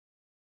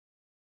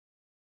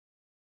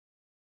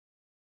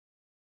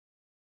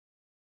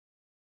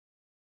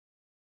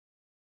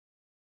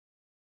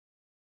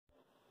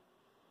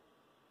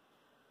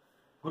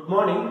Good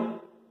morning.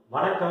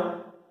 வணக்கம்.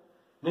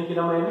 இன்னைக்கு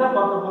நம்ம என்ன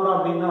பார்க்க போறோம்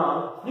அப்படினா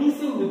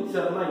freezing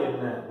mixtureனா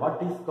என்ன? What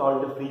is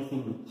called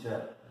freezing mixture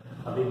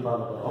அப்படினு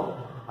பார்க்க போறோம்.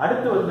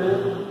 அடுத்து வந்து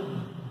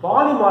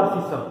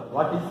polymorphism.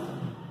 What is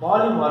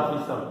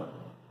polymorphism?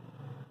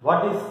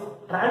 What is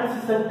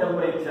transition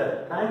temperature?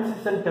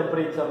 Transition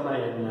temperatureனா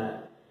என்ன?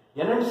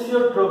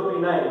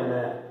 Enantiotropyனா என்ன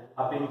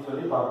அப்படினு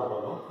சொல்லி பார்க்க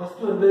போறோம்.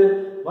 ஃபர்ஸ்ட் வந்து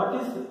what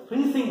is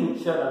freezing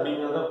mixture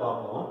அப்படிங்கறத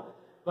பார்ப்போம்.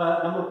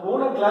 நம்ம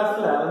போன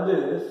கிளாஸ்ல வந்து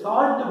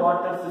சால்ட்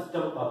வாட்டர்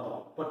சிஸ்டம்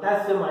பார்த்தோம்.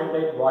 Potassium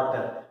iodide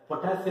water,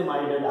 potassium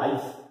iodide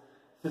ice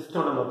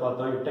system நம்ம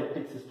பார்த்தோம்.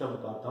 யூடெக்டிக் சிஸ்டம்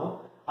பார்த்தோம்.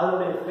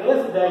 அதோட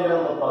ஃபேஸ்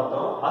டயகிராம்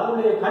பார்த்தோம்.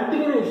 அதோட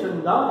கண்டினியூஷன்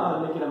தான்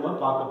இன்னைக்கு நம்ம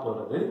பார்க்க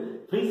போறது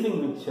ஃப்ரீசிங்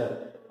மிக்சர்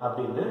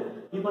அப்படின்னு.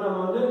 இப்போ நம்ம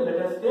வந்து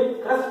let us take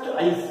crust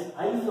ice.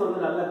 Ice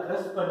வந்து நல்லா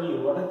கிரஸ்ட் பண்ணி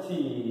உடைச்சி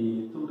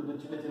தூண்டு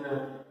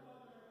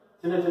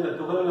சின்ன சின்ன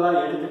துகள்களா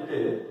எடுத்துட்டு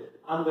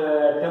அந்த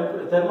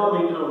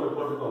தெர்மாமீட்டர் ஒன்று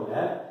போட்டுக்கோங்க.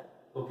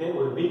 ஓகே,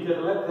 ஒரு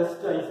பீக்கர்ல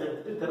கிரஸ்ட் ஐஸ்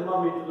எடுத்து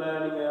தெர்மாமீட்டர்ல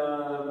நீங்க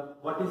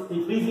what is the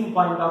freezing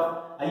point of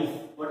ice,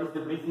 what is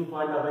the freezing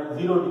point of ice?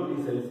 0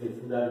 degree celsius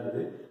இந்த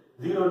இருக்குது.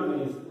 0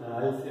 degree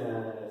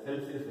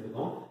celsius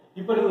இருக்கும்.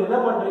 இப்போ நீங்க என்ன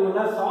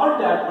பண்றீங்கன்னா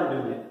சால்ட் ஆட்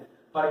பண்றீங்க.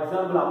 For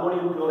example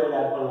ammonium chloride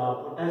add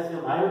பண்ணலாம்,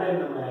 பொட்டாசியம் அயோடைடு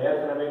நம்ம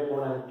ஏற்கனவே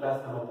போன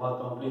கிளாஸ் நம்ம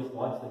பார்த்தோம். Please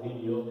watch the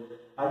video.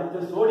 அடுத்து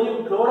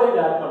சோடியம் குளோரைடு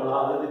ஆட்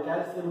பண்ணலாம், அல்லது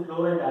கால்சியம்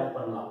குளோரைடு ஆட்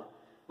பண்ணலாம்.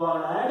 For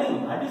adding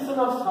addition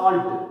of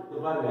salt,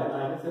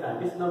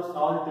 addition of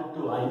salt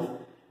to ice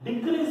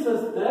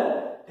decreases the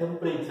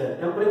temperature.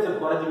 Temperature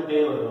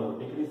குறைஞ்சிட்டே வரும்.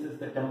 Decreases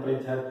the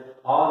temperature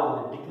or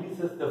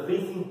decreases the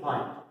freezing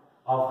point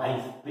of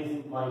ice.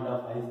 Freezing point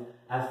of ice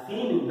as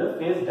seen in the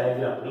phase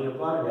diagram. நீங்க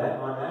பாருங்க,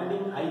 on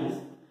adding ice,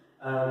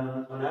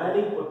 on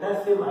adding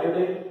potassium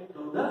iodide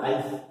to the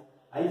ice.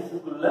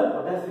 ஐஸ்க்குள்ள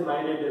potassium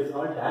iodide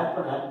salt add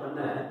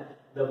பண்ண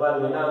இந்த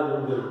பாருங்க என்ன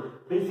ஆகுது,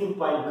 freezing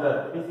point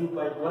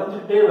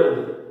குறைஞ்சிட்டே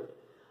வருது.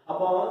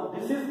 அப்போ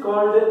this is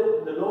called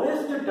the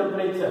lowest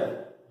temperature.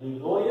 The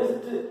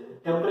lowest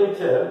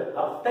temperature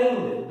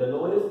obtained, the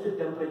lowest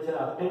temperature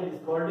obtained is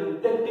called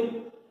eutectic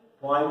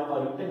point or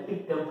eutectic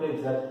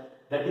temperature.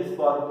 That is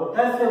for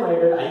potassium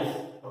iodide ice.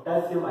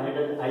 Potassium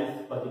iodide ice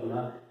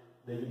பாத்தீங்கன்னா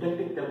the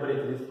eutectic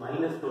temperature is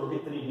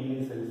 -23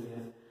 degrees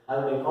Celsius.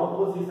 அதோட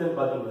composition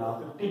பாத்தீங்கன்னா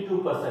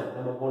 52%.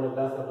 நம்ம போன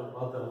கிளாஸ்ல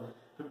பார்த்தோம்.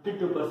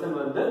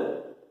 52% வந்து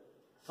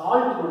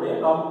salt உடைய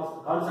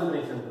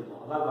concentration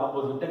இருக்கும்.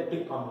 அதான்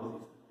eutectic composition.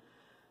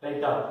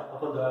 Right?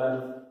 அப்போ the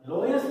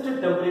lowest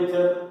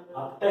temperature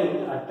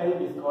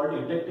obtained is called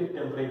eutectic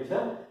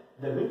temperature.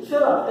 The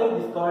mixture obtained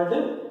is called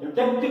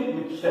eutectic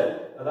mixture.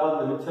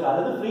 அதாவது mixture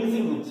அல்லது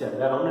freezing mixture.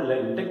 வேற ஒண்ணும் இல்ல,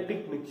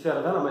 eutectic mixture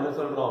தான் நம்ம என்ன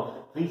சொல்றோம்,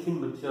 freezing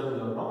mixture னு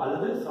சொல்றோம்.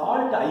 அல்லது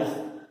salt ice,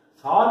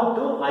 salt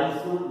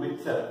ice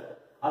mixture.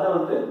 அத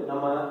வந்து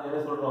நம்ம என்ன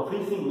சொல்றோம்,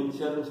 freezing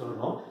mixture னு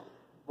சொல்றோம்.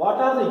 What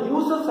are the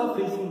uses of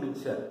freezing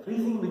mixture?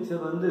 Freezing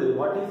mixture வந்து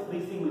what is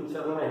freezing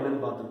mixture னா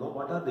என்னன்னு பார்த்துக்கோம்.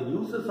 What are the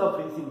uses of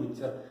freezing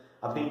mixture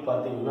அப்படின்னு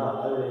பார்த்தீங்கன்னா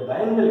அதோட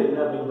பயன்கள் என்ன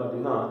அப்படின்னு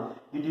பார்த்தீங்கன்னா,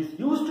 it is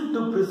used to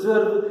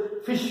preserve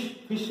fish.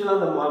 ஃபிஷ்லாம்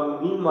அந்த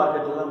மீன்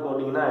மார்க்கெட்லாம்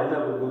போனீங்கன்னா என்ன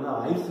பண்ணுவாங்கன்னா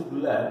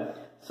ஐஸுக்குள்ள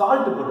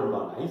சால்ட்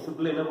போட்டிருப்பாங்க.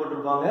 ஐஸுக்குள்ள என்ன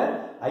போட்டிருப்பாங்க,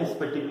 ஐஸ்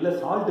பெட்டிக்குள்ள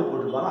சால்ட்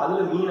போட்டிருப்பாங்க. அதுல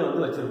மீனை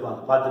வந்து வச்சிருப்பாங்க,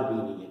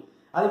 பார்த்துருப்பீங்க நீங்க.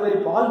 அதே மாதிரி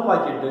பால்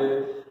பாக்கெட்டு,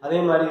 அதே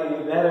மாதிரி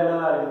வேற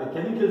என்ன இருக்குது,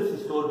 கெமிக்கல்ஸ்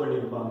ஸ்டோர்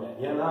பண்ணியிருப்பாங்க.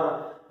 ஏன்னா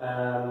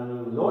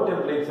லோ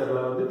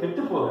டெம்பரேச்சர்ல வந்து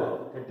கெட்டு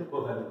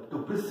போகாது to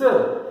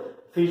preserve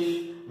fish,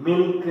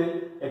 milk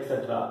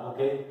etcetera.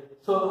 Okay,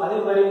 so அதே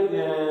மாதிரி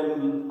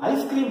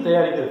ஐஸ்கிரீம்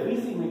தயாரிக்கிற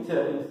freezing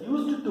mixer is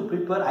used to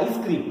prepare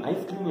ice cream.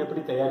 Ice cream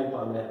எப்படி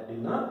தயாரிப்பாங்க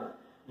அப்படின்னா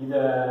இந்த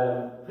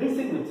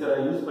ஃப்ரீசிங் மிக்சரை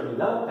யூஸ் பண்ணி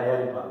தான்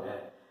தயாரிப்பாங்க.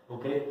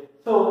 ஓகே,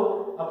 ஸோ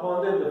அப்போ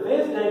வந்து இந்த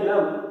face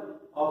diagram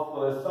of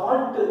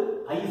salt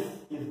ice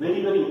is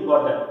very very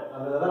important.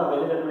 அதில் தான் நம்ம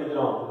என்ன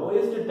கண்டுபிடிக்கிறோம்,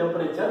 லோயஸ்ட்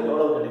டெம்பரேச்சர்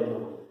எவ்வளவு கிடைக்கும்.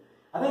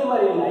 அதே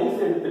மாதிரி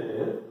ஐஸ் எடுத்துட்டு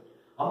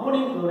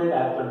அம்மோனியம் குளோரைடு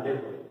ஆட் பண்ணிட்டே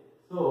போறீங்க.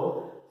 So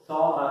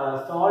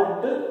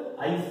salt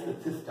ice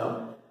system.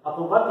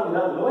 அப்போ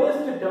பாத்தீங்கன்னா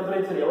லோயஸ்ட்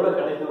டெம்பரேச்சர் எவ்வளவு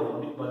கிடைக்கும்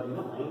அப்படின்னு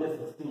பாத்தீங்கன்னா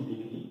 -16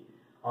 degree.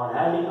 On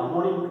adding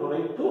ammonium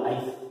chloride to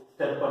ice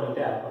step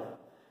பண்ணிட்டு ஆட்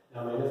பண்ணணும்.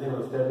 நம்ம என்ன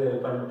செய்யணும்,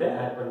 ஸ்டெப் பண்ணிட்டு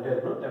ஆட் பண்ணிட்டே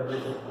இருக்கணும்.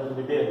 டெம்பரேச்சர்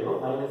குறைஞ்சிட்டே இருக்கும்.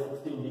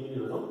 -16 டிகிரி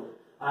வரும்.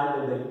 அண்ட்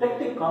இந்த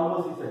eutectic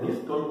composition is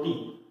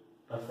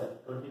 20%.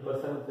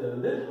 20%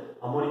 வந்து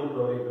அம்மோனியம்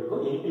குளோரைடு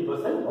இருக்கும்,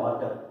 80%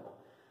 வாட்டர் இருக்கும்.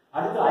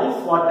 அடுத்து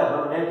ஐஸ் வாட்டர்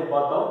நம்ம நேற்று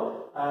பார்த்தோம்.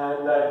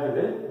 இந்த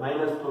இருக்குது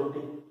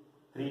 -23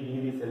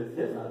 டிகிரி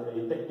செல்சியஸ். அதோட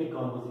eutectic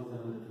composition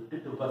வந்து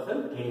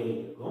 52% Ka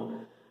இருக்கும்.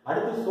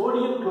 அடுத்து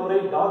sodium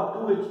chloride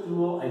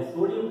 .2H2O ice,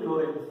 sodium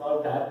chloride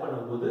salt add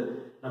பண்ணும்போது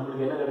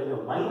நம்மளுக்கு என்ன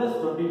கிடைக்கும்,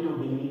 -22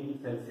 டிகிரி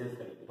செல்சியஸ்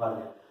கிடைக்கும்.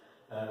 பாருங்க,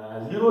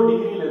 0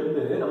 டிகிரில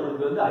இருந்து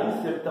நம்மளுக்கு வந்து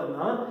ஐஸ்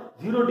எடுத்தோம்னா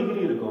 0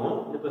 டிகிரி இருக்கும்.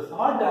 இப்ப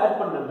சால்ட் ஆட்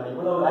பண்ணா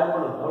இவ்வளவு ஆட்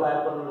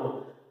பண்ணணும்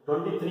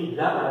 23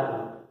 கிராம் ஆட்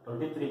பண்ணணும்.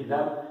 23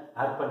 கிராம்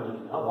ஆட்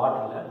பண்ணீங்கன்னா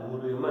வாட்டர்ல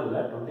 100 ml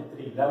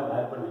 23 கிராம்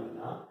ஆட்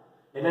பண்ணீங்கன்னா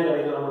என்ன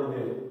கிடைக்கும்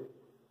நமக்கு,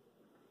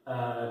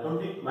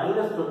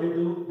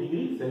 -22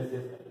 டிகிரி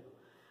செல்சியஸ் கிடைக்கும்.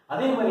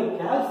 அதே மாதிரி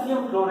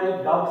calcium chloride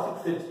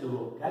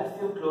 .6H2O,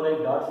 calcium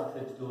chloride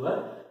 .6H2O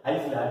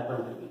ஐஸ்ல add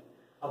பண்றீங்க.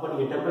 அப்போ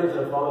நீங்கள்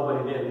டெம்பரேச்சரை ஃபாலோ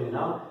பண்ணிட்டே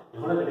இருந்தீங்கன்னா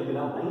எவ்வளோ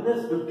கிடைக்குன்னா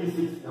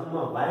 -56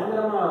 நம்ம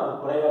பயங்கரமாக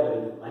குறையாக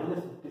கிடைக்குது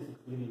 -56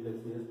 degree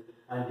Celsius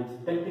and its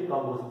Eutectic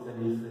composition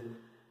is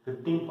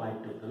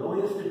 15.2, the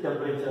lowest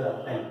temperature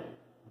obtained.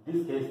 In this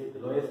case, the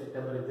lowest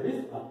temperature is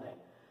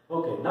obtained.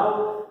 Okay, now,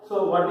 so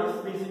what is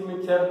freezing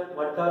mixture?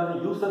 What are the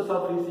uses of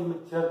freezing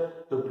mixture?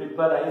 To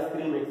prepare ice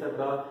cream, etc.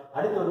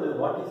 அடுத்து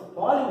what is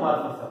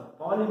polymorphism?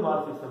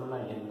 Polymorphism na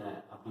enna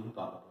அப்படினு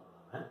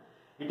பார்க்கலாம்.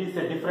 It is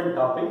a different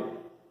topic.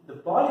 The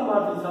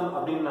polymorphism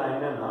அப்படினா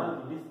என்னன்னா,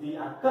 it is the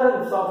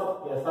occurrence of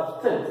a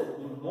substance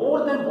in more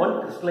than one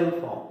crystalline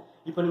form.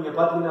 இப்போ நீங்க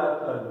பாத்தீங்கன்னா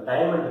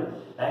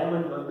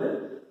diamond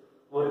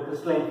ஒரு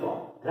crystalline form,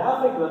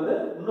 graphite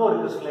இன்னொரு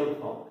crystalline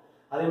form,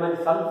 அதே மாதிரி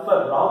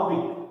sulphur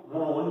rhombic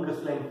one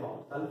crystalline form,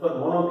 sulphur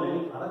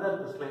monoclinic another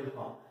crystalline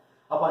form.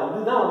 அப்ப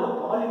இதுதான்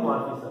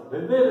polymorphism,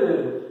 வெவ்வேறு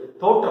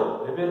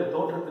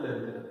தோற்றத்தில்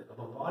இருக்கிறது.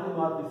 அப்ப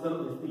polymorphism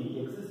is the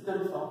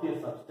existence of a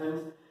substance,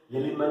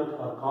 element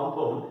or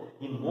compound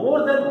in more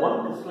than one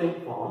crystalline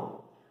forms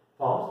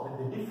with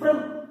the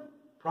different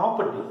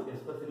properties,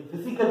 especially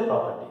physical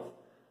properties.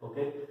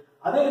 Okay,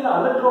 அதே தான்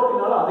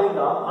allotropyனால அதே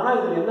தான். ஆனா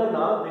இது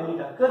என்னன்னா, when it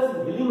occurs in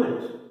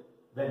element,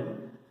 when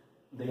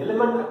the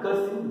element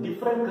occurs in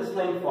different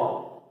crystalline form,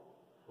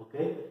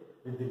 okay,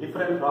 with the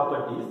different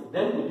properties,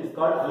 then it is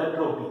called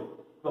allotropy.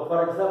 So for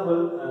example,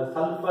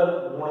 sulphur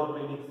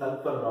monoclinic,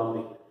 sulphur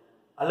rhombic,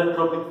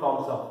 allotropic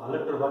forms of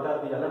what are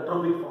the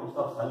allotropic forms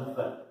of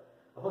sulphur?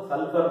 About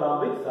sulphur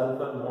rhombic,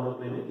 sulphur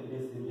monoclinic, it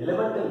is in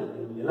element,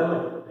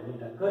 when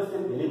it occurs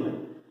in element,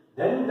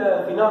 then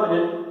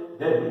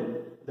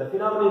the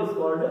phenomenon is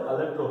called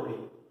allotropy.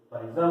 For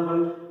example,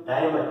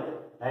 diamond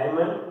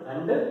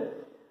and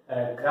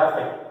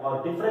graphite or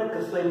different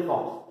crystalline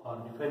forms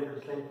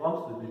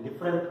with the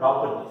different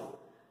properties.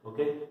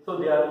 Okay, so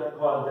there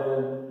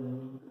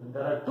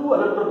are two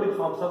allotropic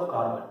forms of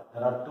carbon.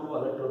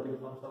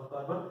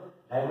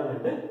 Diamond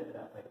and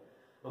graphite.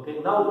 Okay,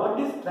 now what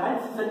is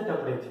transition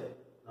temperature?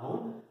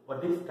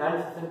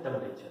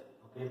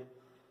 Okay,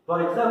 for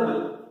example,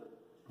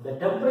 the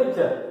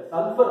temperature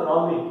sulphur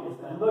rhombic is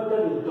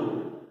converted into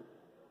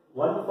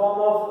one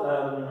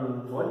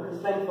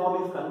crystalline form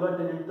is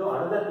converted into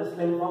another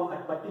crystalline form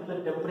at particular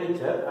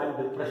temperature and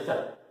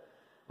pressure.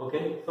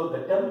 Okay, so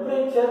the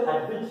temperature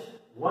at which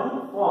one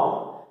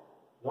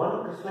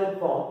crystalline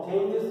form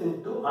changes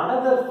into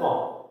another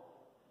form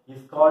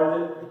is called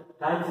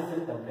transition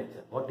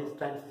temperature. What is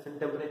transition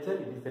temperature?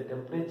 It is the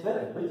temperature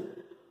at which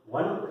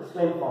one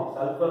crystalline form,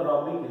 sulphur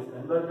rhombic, is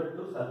converted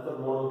to sulphur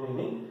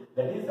monoclinic,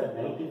 that is at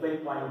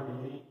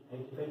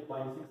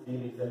 95.6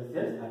 degrees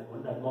Celsius at 1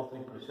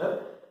 atmospheric pressure.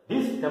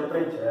 This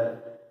temperature,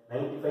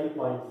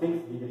 95.6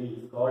 degrees,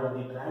 is called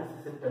the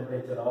transition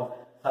temperature of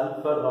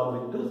sulphur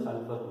rhombic to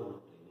sulphur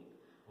monoclinic.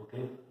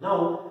 Okay. Now,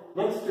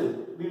 next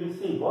we will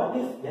see what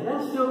is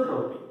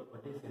enantiotropy.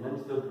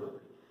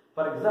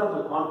 For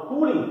example, on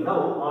cooling,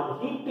 on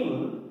heating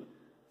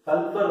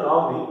sulphur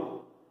rhombic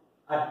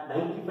at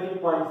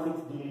 95.6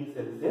 degrees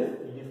Celsius,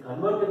 it is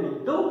converted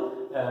into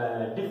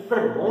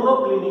different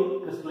monoclinic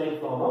crystalline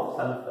form of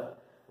sulphur.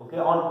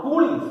 Okay, on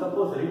cooling,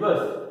 suppose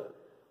reverse.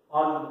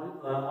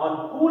 On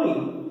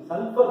cooling,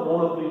 sulphur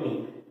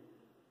monoclinic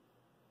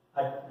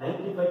at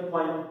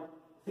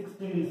 95.6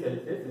 degrees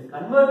Celsius is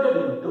converted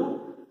into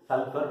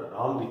sulphur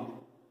rhombic.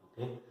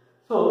 Okay,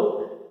 so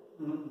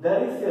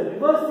there is a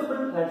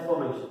reversible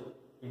transformation.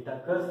 It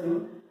occurs in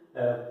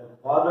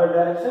forward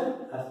direction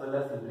as well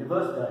as in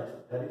reverse direction.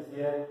 That is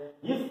here,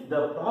 if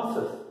the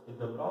process is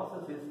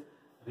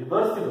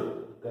reversible,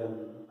 the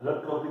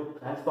allotropic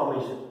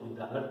transformation is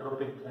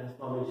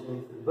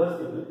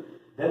reversible,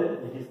 then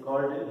it is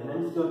called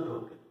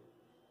enantiotropy.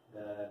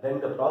 Then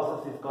the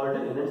process is called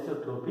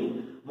enantiotropy.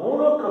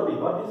 Monotropy,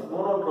 what is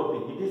monotropy?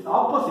 It is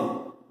opposite.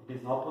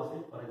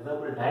 For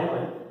example,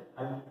 diamond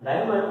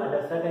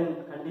under certain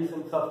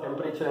conditions of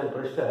temperature and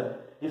pressure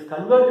is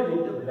converted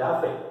into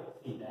graphite.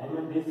 See,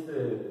 diamond is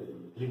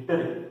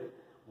glittering,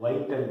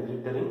 white and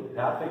glittering.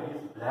 Graphite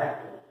is black.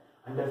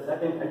 Under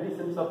certain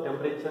conditions of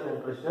temperature and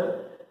pressure,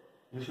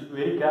 you should be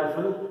very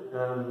careful.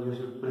 You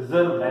should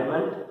preserve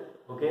diamond.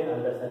 Okay,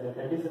 under certain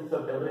conditions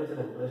of temperature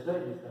and pressure,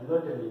 it is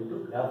converted into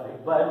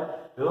graphite. But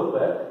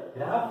remember,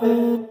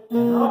 graphite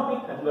cannot be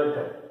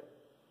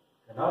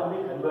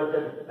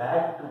converted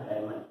back to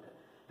diamond.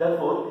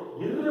 Therefore,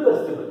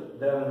 irreversible.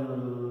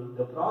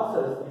 The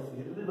process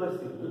is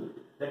irreversible.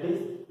 That is,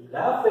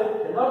 graphite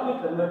cannot be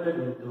converted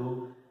into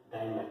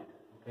diamond.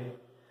 Okay.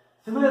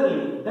 Similarly,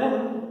 then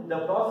the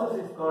process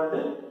is called.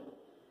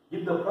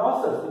 If the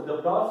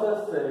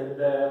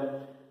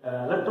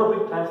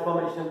allotropic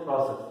transformation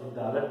process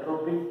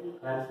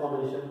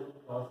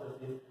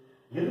is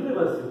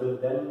irreversible,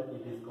 then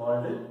it is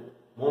called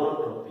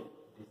monotropy.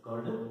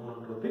 Process.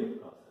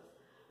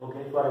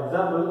 Okay. For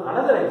example,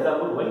 another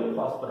example, white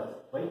phosphorus.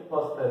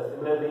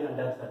 Similarly,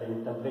 under certain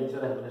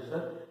temperature and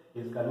pressure,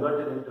 is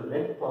converted into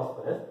red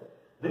phosphorus.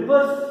 The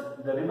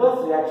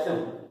reverse reaction,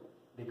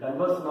 the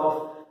conversion of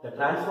the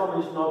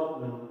transformation of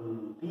red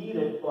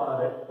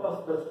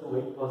phosphorus to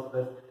white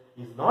phosphorus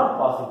is not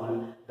possible.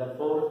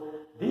 Therefore,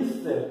 This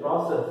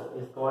process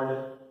is called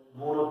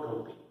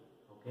monotropy.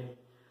 Okay.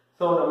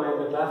 So நம்ம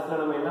இந்த கிளாஸ்ல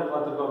நம்ம என்ன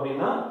பார்த்திருக்கோம்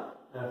அப்படினா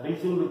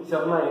freezing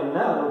mixtureனா என்ன,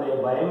 அதனுடைய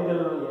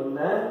பயன்கள் என்ன,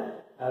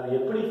 அது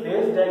எப்படி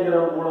ஃபேஸ்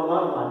டயகிராம் மூலமா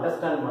நம்ம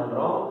அண்டர்ஸ்டாண்ட்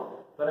பண்றோம்.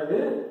 பிறகு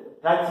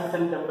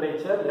transition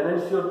temperature,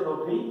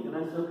 enantiotropy,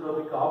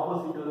 enantiotropy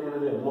opposite வந்து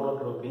என்னது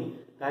monotropy.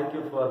 Thank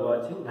you for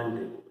watching.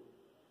 நன்றி.